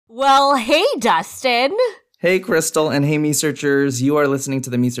Well, hey, Dustin. Hey, Crystal, and hey, Me-Searchers. You are listening to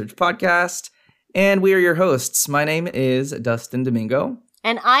the Me-Search podcast, and we are your hosts. My name is Dustin Domingo.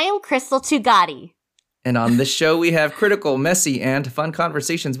 And I am Crystal Tugati. And on this show, we have critical, messy, and fun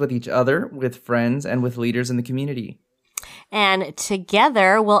conversations with each other, with friends, and with leaders in the community. And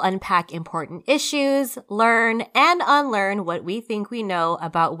together, we'll unpack important issues, learn, and unlearn what we think we know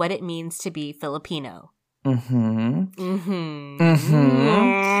about what it means to be Filipino. Mm-hmm. Mm-hmm. Mm-hmm.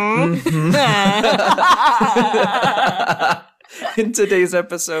 In today's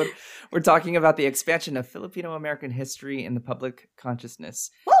episode, we're talking about the expansion of Filipino-American history in the public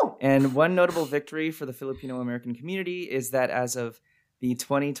consciousness. Woo! And one notable victory for the Filipino-American community is that as of the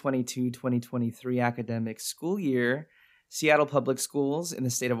 2022-2023 academic school year, Seattle Public Schools in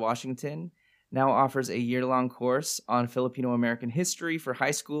the state of Washington now offers a year-long course on Filipino-American history for high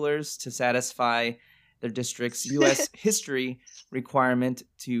schoolers to satisfy their district's U.S. history requirement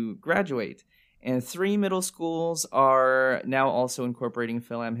to graduate. And 3 middle schools are now also incorporating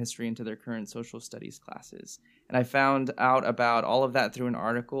Phil-Am history into their current social studies classes. And I found out about all of that through an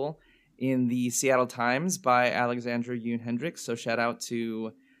article in the Seattle Times by Alexandra Yoon Hendricks. So shout out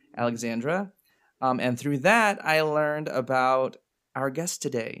to Alexandra. And through that, I learned about our guest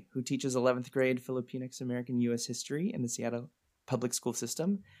today, who teaches 11th grade Filipinx American U.S. history in the Seattle public school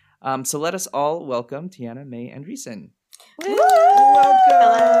system. So let us all welcome Tianna, May, and Andresen. Woo!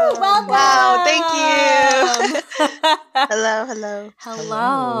 Welcome! Welcome! Wow, thank you!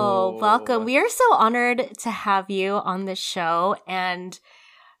 Hello. Welcome. We are so honored to have you on the show. And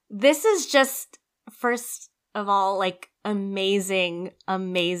this is just, first of all, like, amazing. So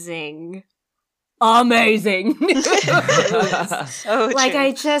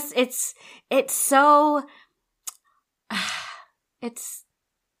Like, true.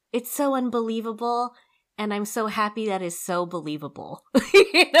 it's so unbelievable, and I'm so happy that it's so believable.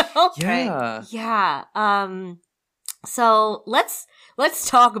 You know? Yeah. Yeah. So let's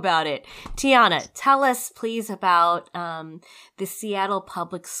talk about it. Tianna, tell us please about the Seattle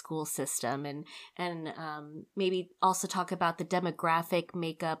public school system, and maybe also talk about the demographic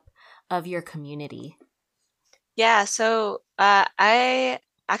makeup of your community. Yeah, so I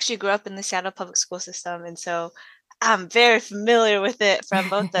actually grew up in the Seattle public school system, and so I'm very familiar with it from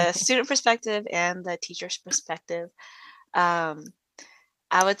both the student perspective and the teacher's perspective. I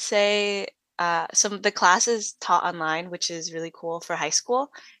would say some of the classes taught online, which is really cool for high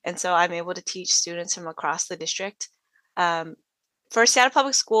school, and so I'm able to teach students from across the district. For Seattle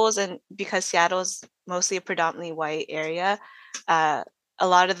public schools, and because Seattle is mostly a predominantly white area, a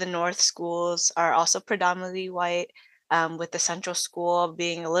lot of the north schools are also predominantly white, with the central school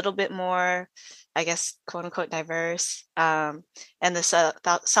being a little bit more, I guess, quote unquote, diverse, and the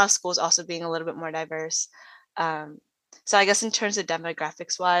south schools also being a little bit more diverse. So I guess in terms of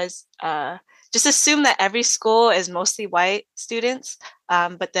demographics wise, just assume that every school is mostly white students,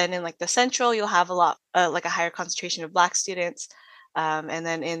 but then in like the central, you'll have a lot, like a higher concentration of Black students. And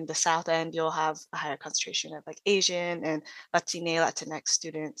then in the South End, you'll have a higher concentration of like Asian and Latinx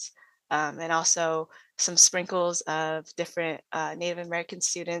students, and also some sprinkles of different Native American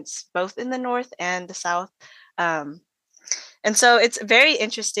students, both in the North and the South. And so it's very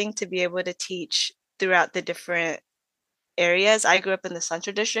interesting to be able to teach throughout the different areas. I grew up in the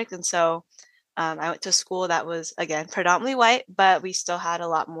Central District, and so I went to a school that was, again, predominantly white, but we still had a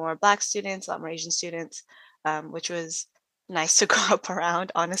lot more Black students, a lot more Asian students, which was nice to grow up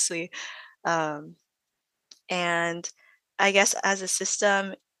around, honestly. And I guess as a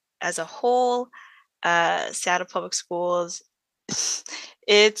system as a whole, Seattle Public Schools,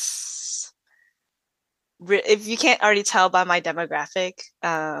 it's, if you can't already tell by my demographic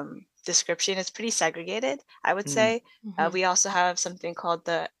description, it's pretty segregated, I would say. Mm-hmm. We also have something called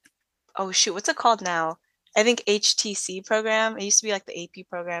what's it called now? I think HTC program. It used to be like the AP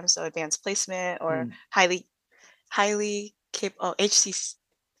program, so advanced placement or highly capable HTC,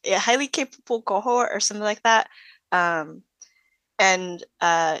 highly capable cohort or something like that. And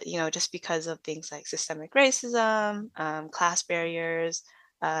just because of things like systemic racism, class barriers,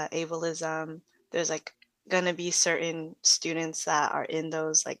 ableism, there's like going to be certain students that are in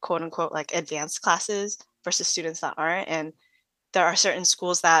those like quote unquote like advanced classes versus students that aren't. And there are certain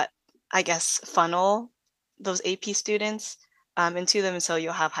schools that I guess funnel those AP students into them, and so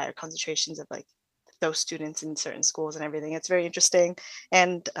you'll have higher concentrations of like those students in certain schools and everything. It's very interesting,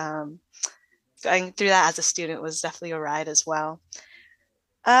 and going through that as a student was definitely a ride as well.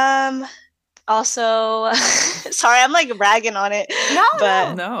 Also, sorry, I'm like bragging on it.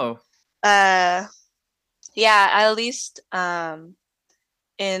 No. Yeah, at least in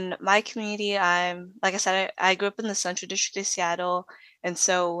my community, like I said, I grew up in the Central District of Seattle, And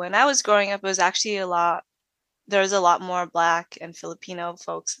so when I was growing up, it was actually there was a lot more Black and Filipino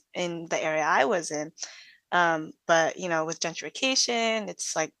folks in the area I was in. But with gentrification,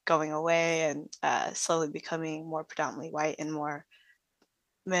 it's like going away and slowly becoming more predominantly white and more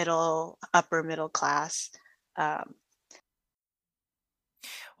upper middle class. Well,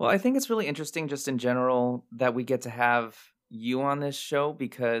 I think it's really interesting just in general that we get to have you on this show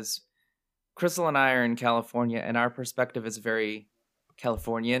because Crystal and I are in California and our perspective is very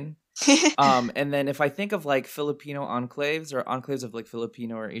Californian. And then if I think of like Filipino enclaves or enclaves of like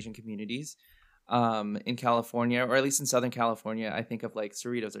Filipino or Asian communities in California, or at least in Southern California, I think of like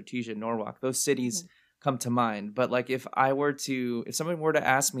Cerritos, Artesia, Norwalk. Those cities come to mind. But like if someone were to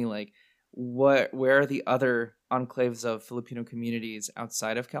ask me like, where are the other enclaves of Filipino communities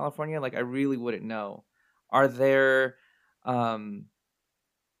outside of California? Like I really wouldn't know. Are there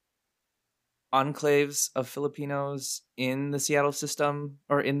enclaves of Filipinos in the Seattle system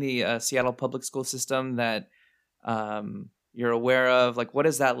or in the Seattle public school system that you're aware of? Like, what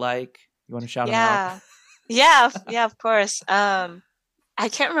is that like? You want to shout them out? Yeah, of course. I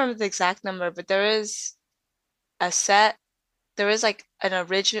can't remember the exact number, but there is like an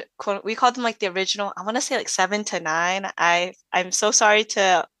original, we called them like the original, I want to say like 7 to 9. I'm so sorry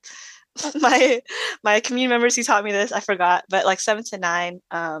to my community members who taught me this, I forgot, but like 7 to 9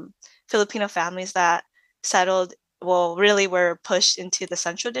 Filipino families that settled, really were pushed into the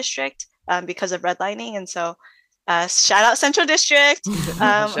Central District because of redlining. And so shout out Central District.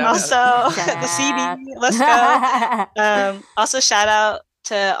 Also the CD, let's go. Also shout out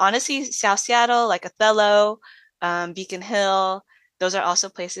to honestly South Seattle, like Othello, Beacon Hill. Those are also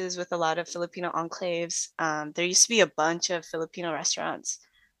places with a lot of Filipino enclaves. There used to be a bunch of Filipino restaurants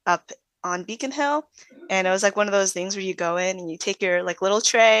up on Beacon Hill, and it was like one of those things where you go in and you take your like little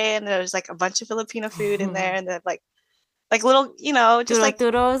tray and there's like a bunch of Filipino food in there, and then like little, just like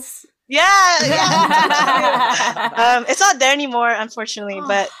Turos. Yeah. It's not there anymore, unfortunately,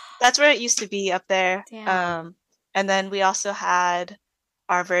 but that's where it used to be up there. And then we also had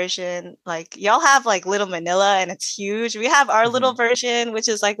our version, like y'all have like Little Manila and it's huge. We have our little version, which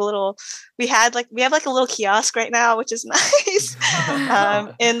is like we have like a little kiosk right now, which is nice.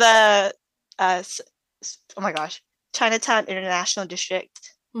 In the oh my gosh, Chinatown International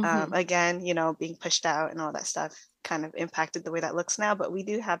District. Again, being pushed out and all that stuff kind of impacted the way that looks now, but we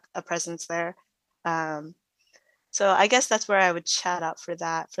do have a presence there. So I guess that's where I would shout out for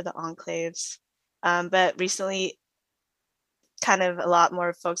that, for the enclaves. But recently, kind of a lot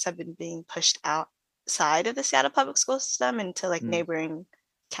more folks have been being pushed outside of the Seattle public school system into like neighboring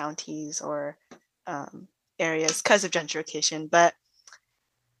counties or areas because of gentrification. But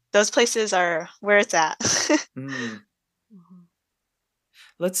those places are where it's at.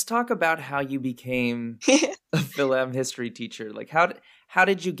 Let's talk about how you became a Phil history teacher. Like how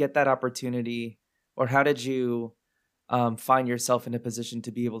did you get that opportunity, or how did you find yourself in a position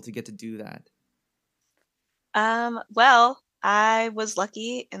to be able to get to do that? Well, I was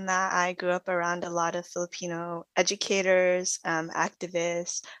lucky in that I grew up around a lot of Filipino educators,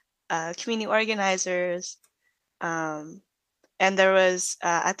 activists, community organizers, and there was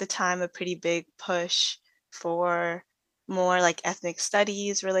at the time a pretty big push for more like ethnic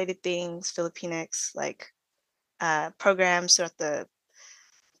studies related things, Filipinx, like programs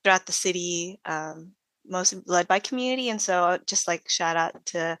throughout the city, mostly led by community. And so just like shout out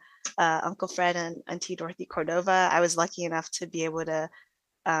to Uncle Fred and Auntie Dorothy Cordova. I was lucky enough to be able to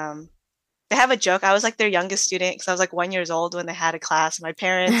they have a joke. I was like their youngest student because I was like 1 year old when they had a class. My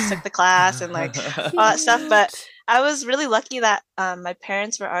parents took the class and like all that stuff. But I was really lucky that my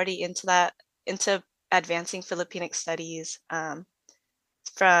parents were already into advancing Filipinx studies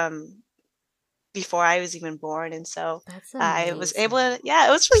from before I was even born. And so I was able to, it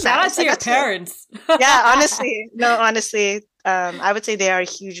was really shout nice. out to your parents. Honestly, I would say they are a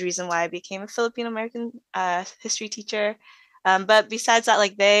huge reason why I became a Filipino American history teacher. But besides that,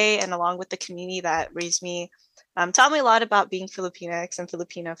 like they, and along with the community that raised me, taught me a lot about being Filipinx and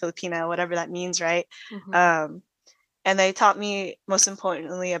Filipina, whatever that means, right? And they taught me, most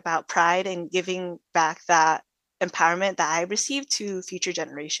importantly, about pride and giving back that empowerment that I received to future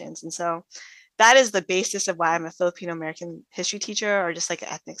generations. And so that is the basis of why I'm a Filipino American history teacher, or just like an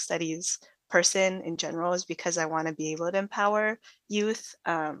ethnic studies person in general, is because I want to be able to empower youth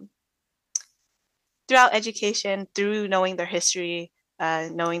throughout education, through knowing their history,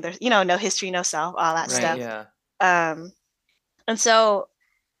 knowing their, no history, no self, all that stuff. Yeah. And so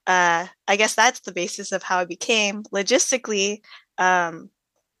I guess that's the basis of how I became. Logistically, I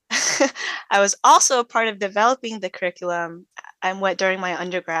was also a part of developing the curriculum. I went during my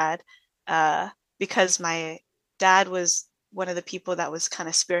undergrad because my dad was one of the people that was kind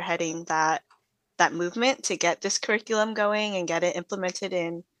of spearheading that movement to get this curriculum going and get it implemented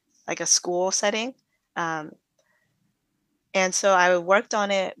in like a school setting. And so I worked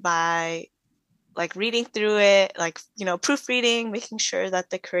on it by like reading through it, like, proofreading, making sure that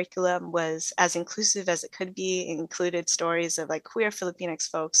the curriculum was as inclusive as it could be. It included stories of like queer Filipinx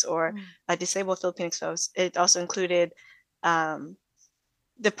folks or disabled Filipinx folks. It also included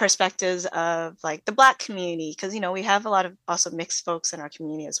the perspectives of like the Black community, because we have a lot of also mixed folks in our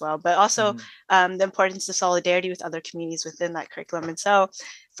community as well, but also the importance of solidarity with other communities within that curriculum. And so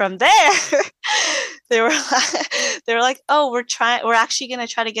from there they were like, oh, we're actually going to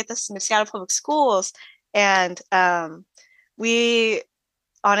try to get this in the Seattle Public Schools. And we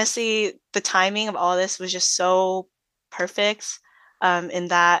honestly, the timing of all this was just so perfect, in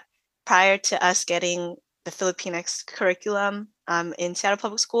that prior to us getting the Filipinx curriculum in Seattle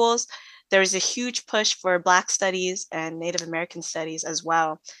Public Schools, there was a huge push for Black studies and Native American studies as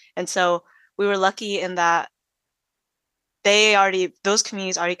well. And so we were lucky in that those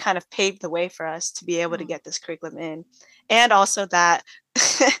communities already kind of paved the way for us to be able to get this curriculum in. And also that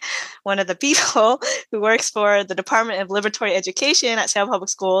one of the people who works for the Department of Liberatory Education at Seattle Public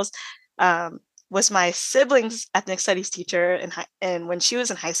Schools was my sibling's ethnic studies teacher and when she was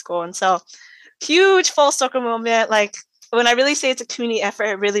in high school. And so huge full circle moment. Like when I really say it's a community effort,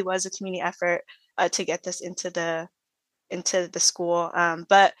 it really was a community effort to get this into the school.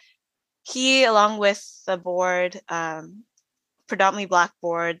 But he, along with the board, predominantly Black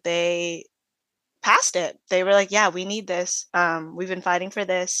board, they passed it. They were like, yeah, we need this. We've been fighting for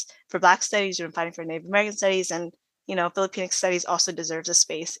this for Black studies. We've been fighting for Native American studies, and Filipinx studies also deserves a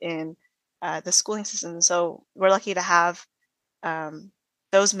space in the schooling system. So we're lucky to have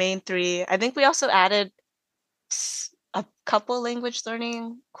those main three. I think we also added a couple language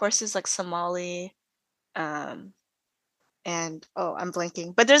learning courses like Somali, and I'm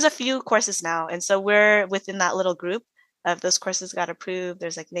blanking, but there's a few courses now. And so we're within that little group of those courses got approved.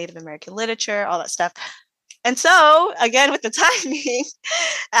 There's like Native American literature, all that stuff. And so again, with the timing,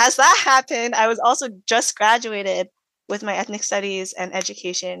 as that happened, I was also just graduated with my ethnic studies and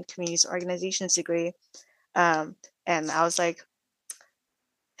education communities organizations degree. And I was like,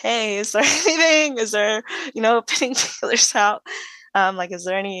 hey, is there anything? Is there, putting feelers out? Like, is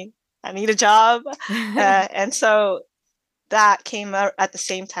there any, I need a job. And so that came out at the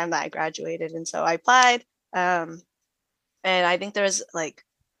same time that I graduated. And so I applied. And I think there was like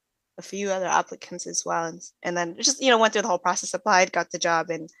a few other applicants as well. And then just, went through the whole process, applied, got the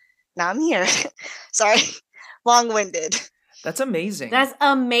job, and now I'm here. Sorry, long-winded. That's amazing. That's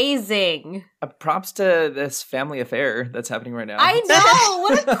amazing. Props to this family affair that's happening right now. I know.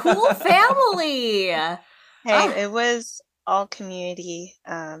 What a cool family. Hey, it was all community.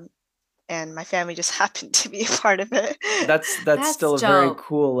 And my family just happened to be a part of it. That's still a dope. very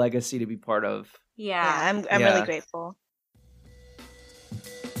cool legacy to be part of. Yeah, I'm really grateful.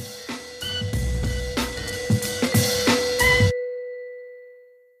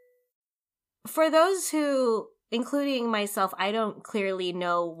 For those who, including myself, I don't clearly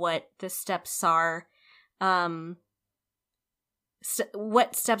know what the steps are,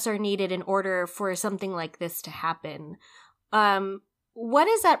 what steps are needed in order for something like this to happen. What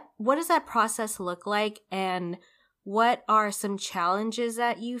does that process look like, and what are some challenges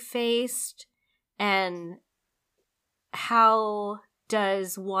that you faced, and how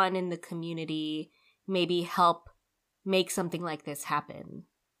does one in the community maybe help make something like this happen?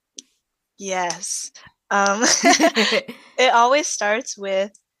 Yes. It always starts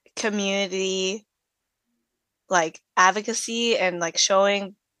with community like advocacy and like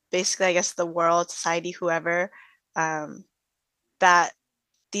showing basically, I guess, the world, society, whoever, that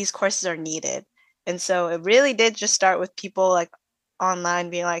these courses are needed. And so it really did just start with people like online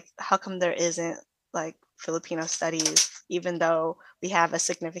being like, how come there isn't like Filipino studies, even though we have a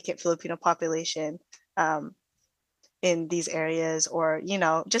significant Filipino population in these areas, or,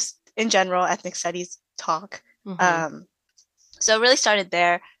 just in general, ethnic studies talk. Mm-hmm. So it really started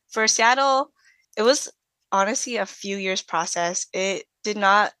there. For Seattle, it was honestly a few years process. It did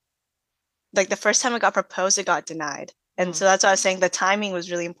not, like the first time it got proposed, it got denied. And so that's why I was saying the timing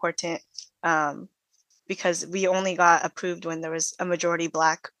was really important, because we only got approved when there was a majority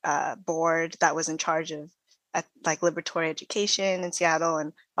Black board that was in charge of like liberatory education in Seattle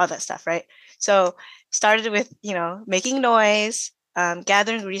and all that stuff, right? So started with, making noise,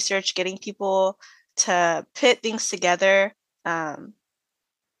 gathering research, getting people to put things together,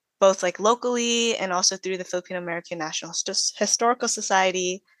 both like locally and also through the Filipino American National Historical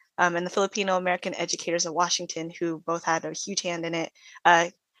Society, and the Filipino American Educators of Washington, who both had a huge hand in it.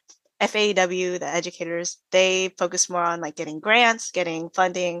 FAW, the educators, they focus more on like getting grants, getting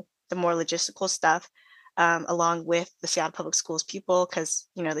funding, the more logistical stuff, along with the Seattle Public Schools people, because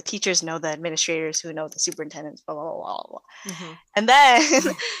the teachers know the administrators who know the superintendents, blah blah blah blah. Blah. Mm-hmm. And then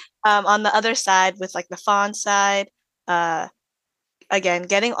on the other side, with like the fawn side, again,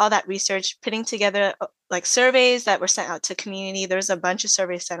 getting all that research, putting together like surveys that were sent out to community. There's a bunch of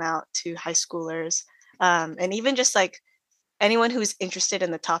surveys sent out to high schoolers, and even just like anyone who's interested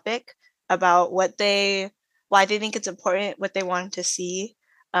in the topic about why they think it's important, what they want to see,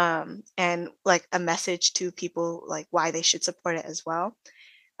 and like a message to people like why they should support it as well.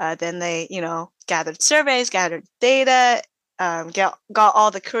 Then they, gathered surveys, gathered data, got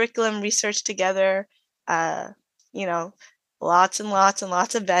all the curriculum research together, lots and lots and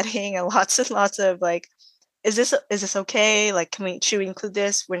lots of vetting and lots of like, is this okay? Like, should we include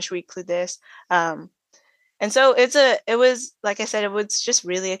this? When should we include this? And so it was, like I said, it was just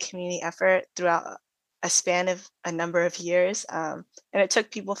really a community effort throughout a span of a number of years. And it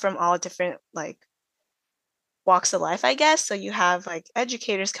took people from all different like walks of life, I guess. So you have like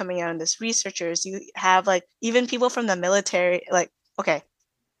educators coming out and this researchers, you have like even people from the military, like, okay,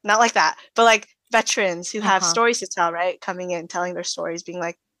 not like that, but like veterans who have stories to tell, right? Coming in, telling their stories, being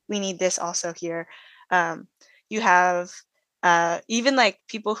like, we need this also here. You have even like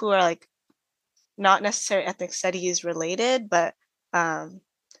people who are like not necessarily ethnic studies related, but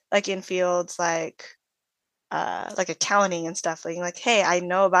like in fields like accounting and stuff, like, hey, I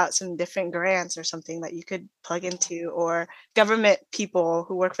know about some different grants or something that you could plug into, or government people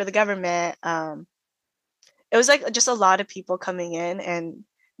who work for the government. It was like just a lot of people coming in and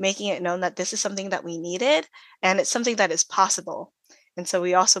making it known that this is something that we needed and it's something that is possible. And so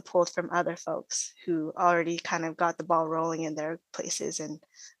we also pulled from other folks who already kind of got the ball rolling in their places. And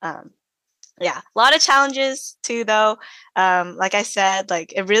yeah, a lot of challenges too, though. Like I said,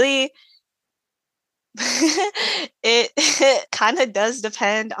 like it really, it kind of does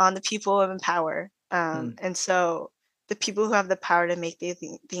depend on the people in power. And so the people who have the power to make these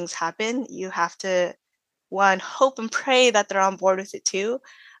things happen, you have to, one, hope and pray that they're on board with it too,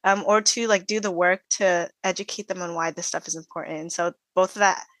 or two, like do the work to educate them on why this stuff is important. And so both of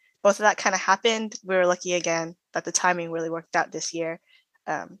that kind of happened. We were lucky again that the timing really worked out this year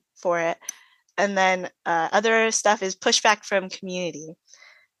for it. And then other stuff is pushback from community.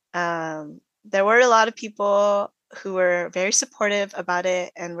 There were a lot of people who were very supportive about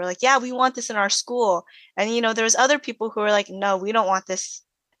it and were like, yeah, we want this in our school. And, there was other people who were like, no, we don't want this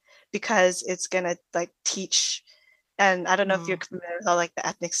because it's going to like teach. And I don't know if you're familiar with all like the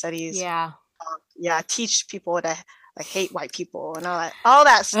ethnic studies. Yeah. Teach people to like hate white people and all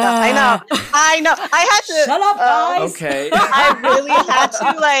that stuff. I know. I had to shut up, guys. Okay. I really had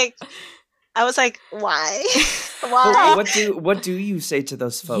to like, I was like, why? Why? What do you say to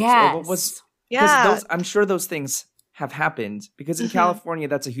those folks? Yes. Because I'm sure those things have happened, because in California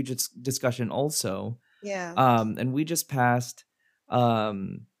that's a huge discussion also. Yeah. And we just passed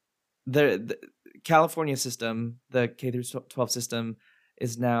the California system, the K through 12 system,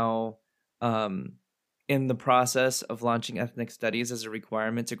 is now in the process of launching ethnic studies as a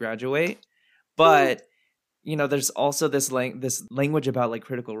requirement to graduate. But there's also this language about like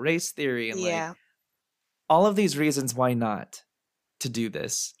critical race theory and like all of these reasons why not to do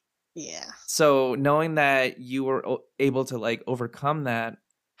this. Yeah. So knowing that you were able to like overcome that,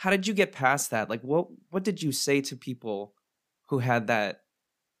 how did you get past that? Like what did you say to people who had that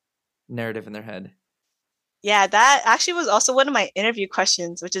narrative in their head? Yeah, that actually was also one of my interview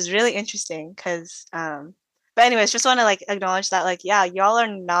questions, which is really interesting because but anyways, just want to like acknowledge that like, yeah, y'all are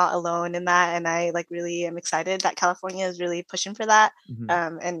not alone in that. And I like really am excited that California is really pushing for that.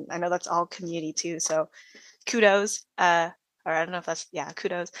 And I know that's all community too. So kudos. Or I don't know if that's,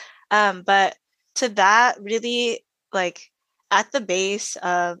 kudos. But to that, really like at the base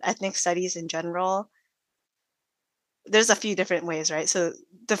of ethnic studies in general, there's a few different ways, right? So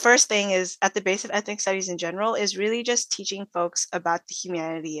the first thing is at the base of ethnic studies in general is really just teaching folks about the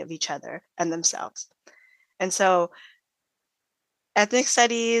humanity of each other and themselves. And so ethnic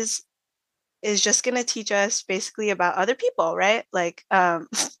studies is just going to teach us basically about other people, right? Like I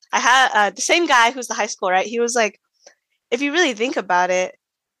had the same guy who's the high school, right? He was like, if you really think about it,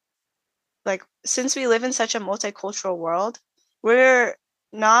 like since we live in such a multicultural world, we're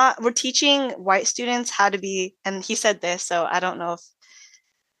teaching white students how to be, and he said this, so I don't know if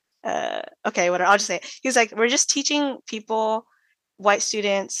okay, whatever, I'll just say it. He's like, we're just teaching people, white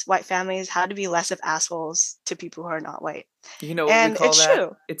students, white families, how to be less of assholes to people who are not white. You know and what we call it's that?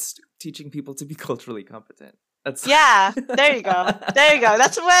 true. It's teaching people to be culturally competent. Yeah, there you go. There you go.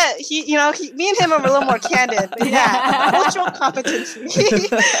 That's what me and him are a little more candid. But yeah, cultural competency.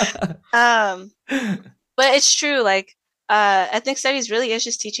 But it's true. Like, ethnic studies really is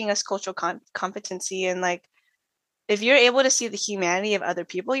just teaching us cultural competency, and like, if you're able to see the humanity of other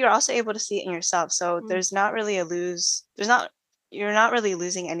people, you're also able to see it in yourself. So there's not really you're not really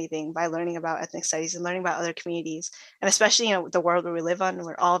losing anything by learning about ethnic studies and learning about other communities, and especially the world where we live on,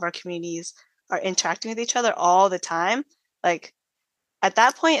 where all of our communities are interacting with each other all the time. Like, at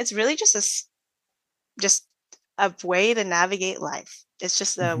that point, it's really just a way to navigate life. It's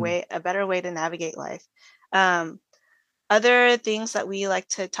just a better way to navigate life. Other things that we like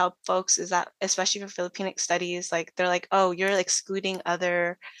to tell folks is that, especially for Filipinx studies, like, they're like, oh, you're excluding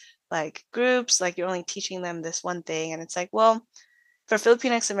other like groups, like you're only teaching them this one thing. And it's like, well, for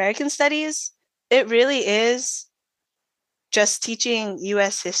Filipinx American studies, it really is just teaching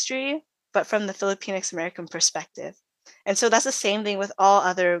US history, but from the Filipinx American perspective. And so that's the same thing with all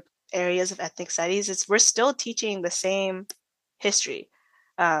other areas of ethnic studies. We're still teaching the same history.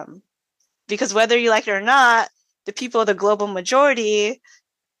 Because whether you like it or not, the people of the global majority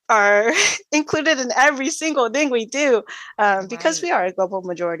are included in every single thing we do, because we are a global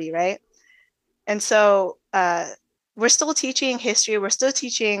majority, right? And so we're still teaching history, we're still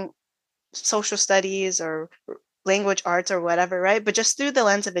teaching social studies or language arts or whatever, right? But just through the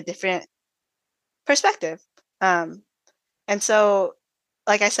lens of a different perspective. And so,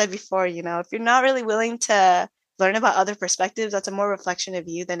 like I said before, if you're not really willing to learn about other perspectives, that's a more reflection of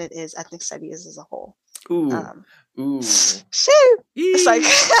you than it is ethnic studies as a whole. Ooh. Shoot! It's like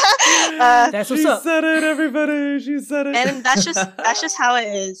that's what's up. She said it, everybody. She said it. And that's just how it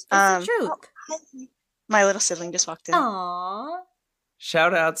is. That's the truth. My little sibling just walked in. Aww.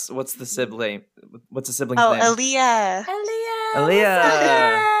 Shout outs. What's the sibling's name? Aaliyah.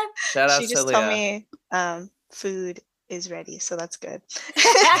 Aaliyah. Shout out to Aaliyah. She just told me food is ready, so that's good.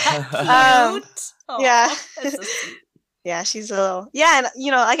 Yeah. That's so sweet. Yeah, she's a little, and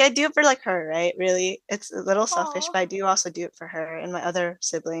like, I do it for like her, right? Really, it's a little selfish, but I do also do it for her and my other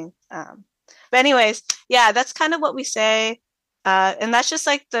sibling. But anyways, yeah, that's kind of what we say, and that's just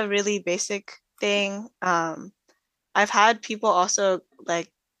like the really basic thing. I've had people also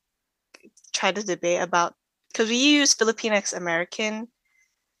like try to debate about, because we use Filipinx American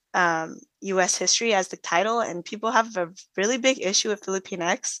US history as the title, and people have a really big issue with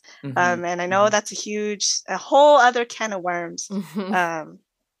Filipinx. And I know that's a whole other can of worms.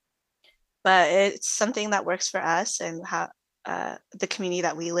 But it's something that works for us and how the community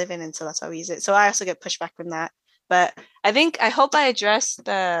that we live in, and so that's why we use it. So I also get pushback from that. But I hope I addressed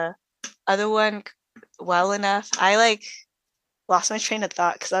the other one well enough. I lost my train of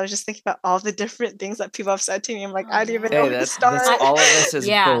thought because I was just thinking about all the different things that people have said to me. I'm like, I don't even know where to start. All of this is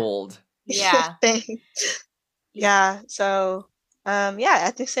gold. Yeah. Yeah. So,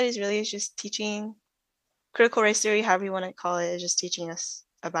 ethnic studies really is just teaching critical race theory, however you want to call it, is just teaching us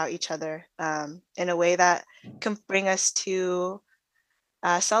about each other in a way that can bring us to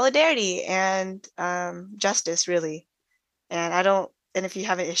solidarity and justice, really. And if you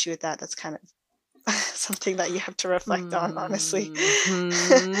have an issue with that, that's kind of something that you have to reflect on, honestly.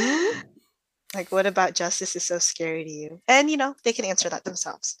 Like, what about justice is so scary to you? And they can answer that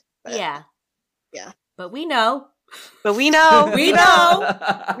themselves. But, yeah. But we know. We know. We We'll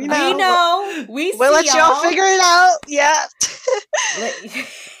let y'all figure it out. Yeah.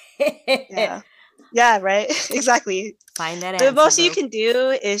 Yeah, right. Exactly. Find that answer. The most you can do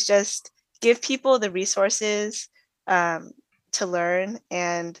is just give people the resources to learn,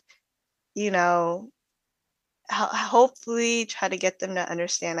 and hopefully try to get them to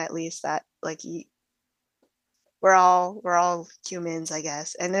understand at least that, like, we're all humans, I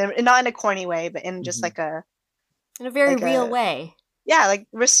guess, and not in a corny way, but in just in a very real way. Yeah,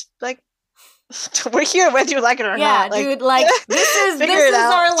 we're we're here whether you like it or not. Yeah, dude, this is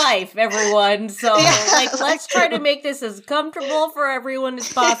our life, everyone. So let's try to make this as comfortable for everyone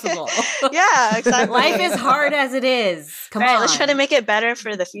as possible. Yeah, exactly. Life is hard as it is. Come on. Let's try to make it better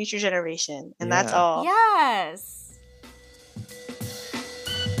for the future generation, and that's all. Yes.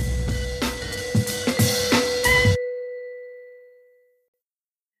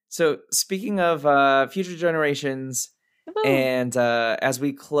 So, speaking of future generations, and as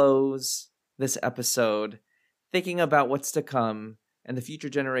we close this episode, thinking about what's to come and the future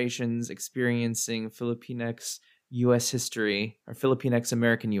generations experiencing Filipinx U.S. history, or Filipinx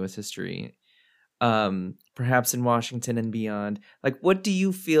American U.S. history, perhaps in Washington and beyond, what do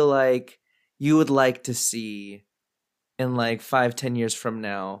you feel like you would like to see in 5-10 years from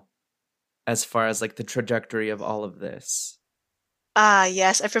now, as far as the trajectory of all of this?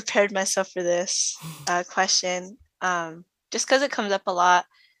 Yes, I prepared myself for this question. Just because it comes up a lot.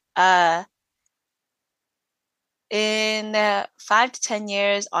 Uh, in 5 to 10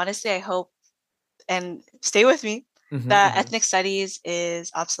 years, honestly, I hope, and stay with me, that ethnic studies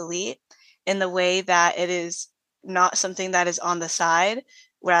is obsolete in the way that it is not something that is on the side,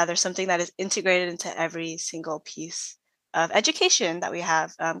 rather something that is integrated into every single piece of education that we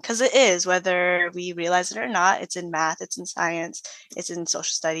have. Because it is, whether we realize it or not, it's in math, it's in science, it's in social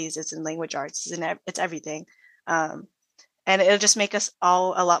studies, it's in language arts, it's everything. And it'll just make us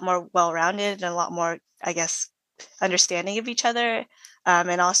all a lot more well-rounded and a lot more, I guess, understanding of each other,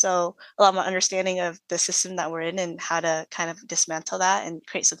 and also a lot more understanding of the system that we're in and how to kind of dismantle that and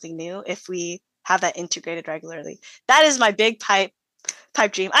create something new if we have that integrated regularly. That is my big pipe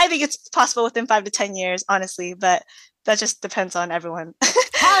dream. I think it's possible within 5 to 10 years, honestly, but that just depends on everyone.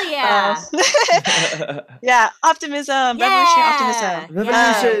 Hell yeah. Yeah, optimism, revolutionary optimism.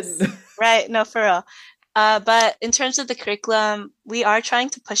 Revolution. Right, no, for real. But in terms of the curriculum, we are trying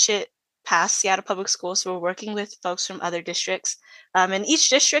to push it past Seattle Public Schools. So we're working with folks from other districts. And each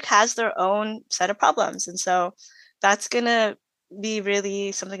district has their own set of problems. And so that's going to be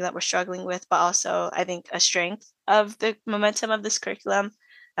really something that we're struggling with, but also I think a strength of the momentum of this curriculum,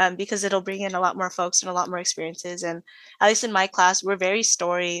 because it'll bring in a lot more folks and a lot more experiences. And at least in my class, we're very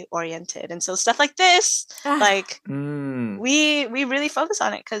story oriented. And so stuff like this, like we really focus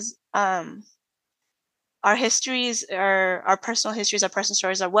on it because our histories, our personal histories, our personal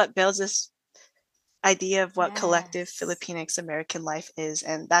stories are what builds this idea of what collective Filipinx American life is.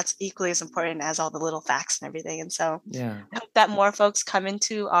 And that's equally as important as all the little facts and everything. And so I hope that more folks come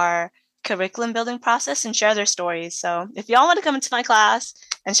into our curriculum building process and share their stories. So if y'all want to come into my class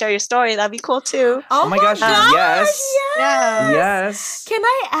and share your story, that'd be cool too. Oh my gosh, yes. Yes. Can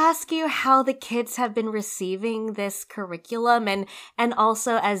I ask you how the kids have been receiving this curriculum, and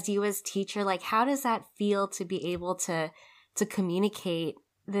also as you as teacher, like how does that feel to be able to communicate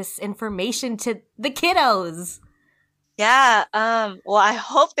this information to the kiddos? Yeah. Well, I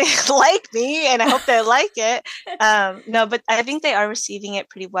hope they like me and I hope they like it. No, but I think they are receiving it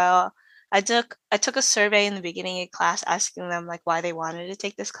pretty well. I took a survey in the beginning of class asking them like why they wanted to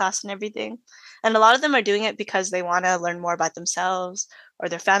take this class and everything. And a lot of them are doing it because they want to learn more about themselves or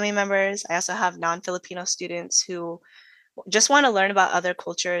their family members. I also have non-Filipino students who just want to learn about other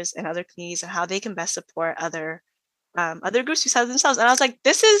cultures and other communities and how they can best support other groups besides themselves. And I was like,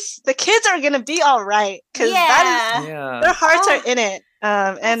 the kids are gonna be all right because their hearts are in it.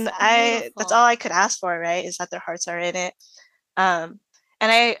 And that's all I could ask for, right? Is that their hearts are in it.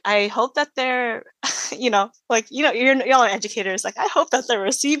 And I hope that they're, y'all are educators. Like I hope that they're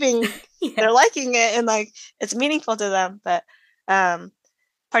receiving, they're liking it, and like it's meaningful to them. But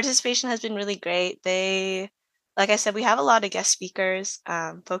participation has been really great. Like I said, we have a lot of guest speakers.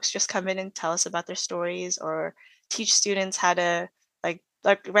 Folks just come in and tell us about their stories or teach students how to like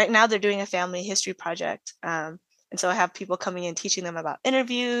right now they're doing a family history project. And so I have people coming in teaching them about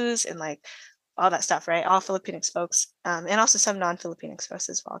interviews and like all that stuff, right? All Filipinx folks, and also some non-Filipinx folks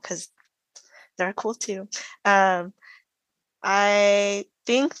as well, because they're cool too. I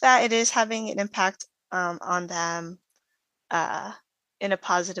think that it is having an impact on them in a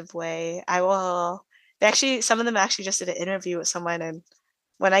positive way. Some of them actually just did an interview with someone, and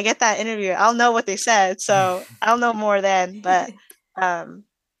when I get that interview, I'll know what they said. So I'll know more then. But at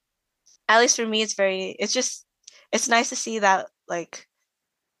least for me, it's nice to see that like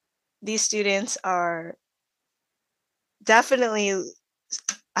these students are definitely,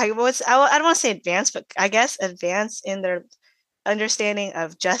 I don't want to say advanced, but I guess advanced in their understanding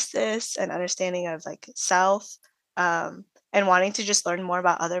of justice and understanding of like self, and wanting to just learn more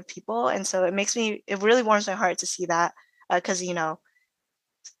about other people. And so it really warms my heart to see that, because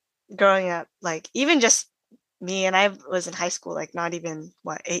growing up, like even just me, and I was in high school like not even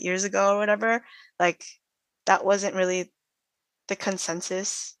 8 years ago or whatever, like that wasn't really the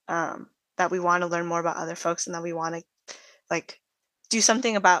consensus, that we want to learn more about other folks and that we want to like do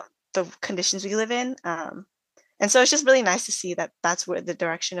something about the conditions we live in. And so it's just really nice to see that that's where the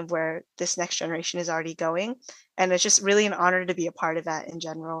direction of where this next generation is already going. And it's just really an honor to be a part of that in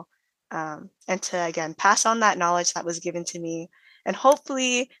general, and to again pass on that knowledge that was given to me, and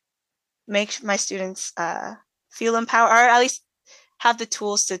hopefully make my students feel empowered, or at least have the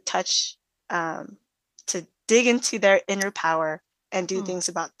tools to to dig into their inner power and do things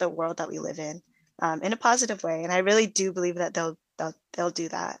about the world that we live in a positive way. And I really do believe that they'll do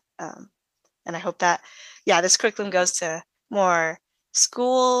that. And I hope that, this curriculum goes to more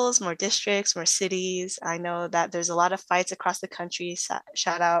schools, more districts, more cities. I know that there's a lot of fights across the country.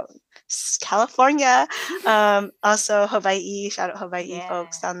 Shout out California. Also Hawaii. Shout out Hawaii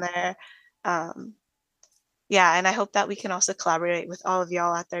folks down there. Yeah, and I hope that we can also collaborate with all of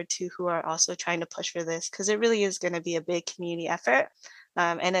y'all out there too who are also trying to push for this, because it really is going to be a big community effort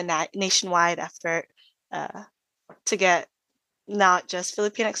and a nationwide effort to get not just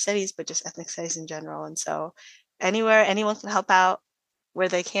Filipinx studies, but just ethnic studies in general. And so anywhere anyone can help out where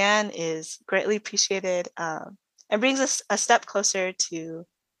they can is greatly appreciated, and brings us a step closer to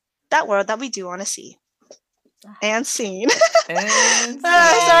that world that we do want to see and seen. And sorry,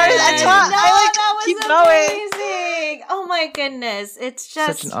 I keep going. Amazing. Oh my goodness, it's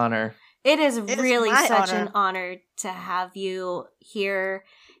just such an honor. It is really such honor. an honor to have you here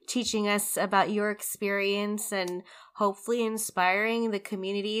teaching us about your experience and hopefully inspiring the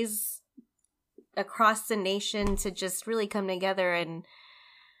communities across the nation to just really come together and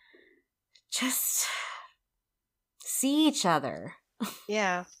just see each other.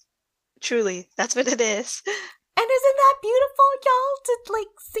 Yeah, truly, that's what it is. And isn't that beautiful, y'all, to like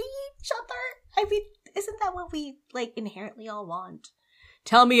see each other? I mean, isn't that what we like inherently all want?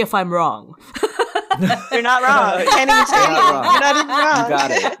 Tell me if I'm wrong. You're not wrong. Can't even say You're not You're not even wrong. You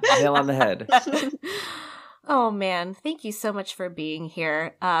got it. Nail on the head. Oh man, thank you so much for being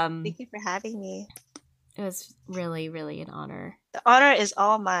here. Thank you for having me. It was really, really an honor. The honor is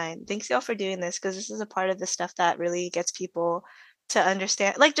all mine. Thanks y'all for doing this, because this is a part of the stuff that really gets people to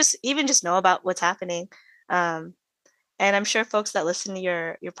understand, like just know about what's happening. And I'm sure folks that listen to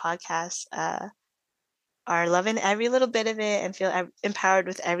your podcast are loving every little bit of it and feel empowered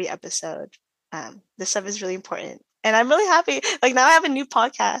with every episode. This stuff is really important. And I'm really happy. Like now I have a new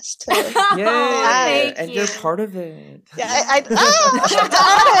podcast. Yeah, and you're part of it. Yeah,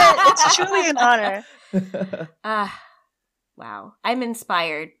 it's truly an honor. Wow. I'm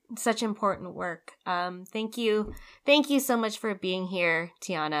inspired. Such important work. Thank you. Thank you so much for being here,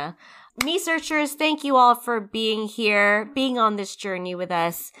 Tianna. Me Searchers, thank you all for being here, being on this journey with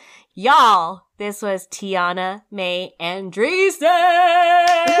us. Y'all, this was Tianna May Andresen!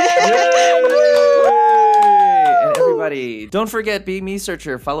 And everybody, don't forget, be Me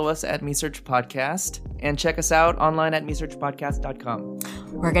Searcher. Follow us at Me Search Podcast and check us out online at mesearchpodcast.com.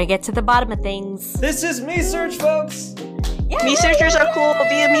 We're gonna get to the bottom of things. This is Me Search, folks! Me Searchers are cool.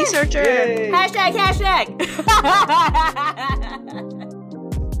 Be a Me Searcher. Yay. Hashtag.